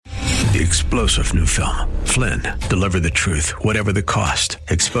The explosive new film, Flynn, Deliver the Truth, Whatever the Cost,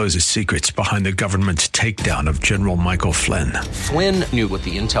 exposes secrets behind the government's takedown of General Michael Flynn. Flynn knew what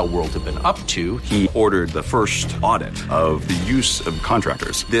the intel world had been up to. He ordered the first audit of the use of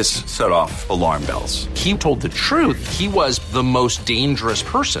contractors. This set off alarm bells. He told the truth. He was the most dangerous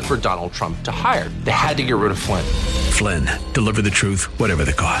person for Donald Trump to hire. They had to get rid of Flynn. Flynn, Deliver the Truth, Whatever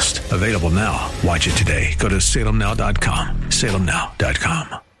the Cost. Available now. Watch it today. Go to salemnow.com.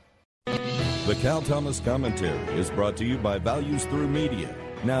 salemnow.com. The Cal Thomas Commentary is brought to you by Values Through Media.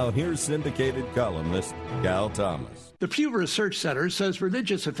 Now here's syndicated columnist Cal Thomas. The Pew Research Center says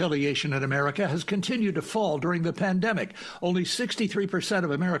religious affiliation in America has continued to fall during the pandemic. Only 63%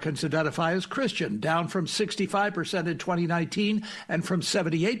 of Americans identify as Christian, down from 65% in 2019 and from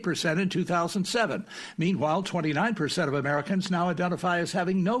 78% in 2007. Meanwhile, 29% of Americans now identify as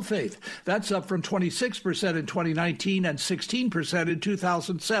having no faith. That's up from 26% in 2019 and 16% in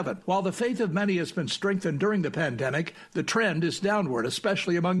 2007. While the faith of many has been strengthened during the pandemic, the trend is downward,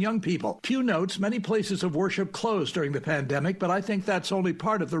 especially among young people. Pew notes many places of worship closed during the pandemic, but I think that's only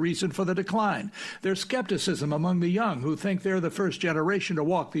part of the reason for the decline. There's skepticism among the young who think they're the first generation to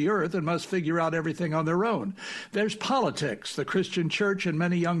walk the earth and must figure out everything on their own. There's politics. The Christian church in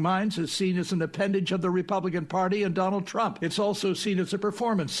many young minds is seen as an appendage of the Republican Party and Donald Trump. It's also seen as a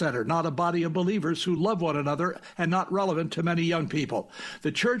performance center, not a body of believers who love one another and not relevant to many young people.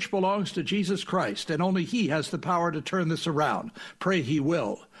 The church belongs to Jesus Christ, and only he has the power to turn this around. Pray he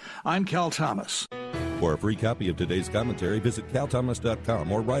will. I'm Cal Thomas. For a free copy of today's commentary, visit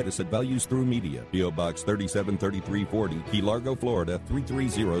calthomas.com or write us at Values Through Media, P.O. Box 373340, Key Largo, Florida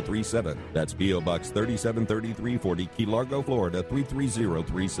 33037. That's P.O. Box 373340, Key Largo, Florida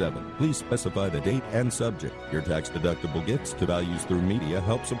 33037. Please specify the date and subject. Your tax-deductible gifts to Values Through Media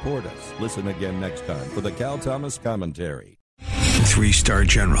help support us. Listen again next time for the Cal Thomas Commentary. Three-star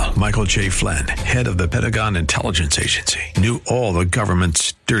General Michael J. Flynn, head of the Pentagon Intelligence Agency, knew all the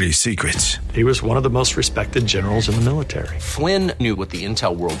government's dirty secrets. He was one of the most respected generals in the military. Flynn knew what the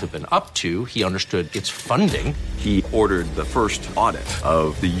intel world had been up to. He understood its funding. He ordered the first audit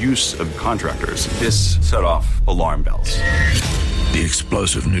of the use of contractors. This set off alarm bells. The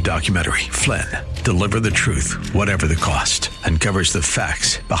explosive new documentary, Flynn, Deliver the Truth, Whatever the Cost, uncovers the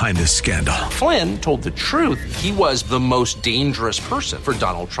facts behind this scandal. Flynn told the truth. He was the most dangerous person for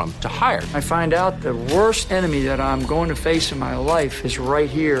Donald Trump to hire. I find out the worst enemy that I'm going to face in my life is right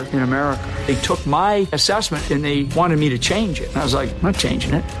here in America. They took my assessment and they wanted me to change it. And I was like, I'm not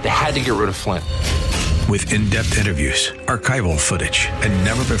changing it. They had to get rid of Flynn. With in-depth interviews, archival footage, and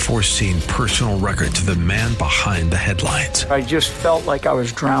never-before-seen personal records of the man behind the headlines. I just felt like I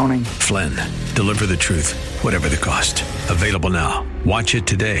was drowning. Flynn, Deliver the Truth, Whatever the Cost. Available now. Watch it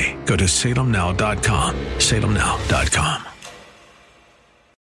today. Go to salemnow.com. salemnow.com.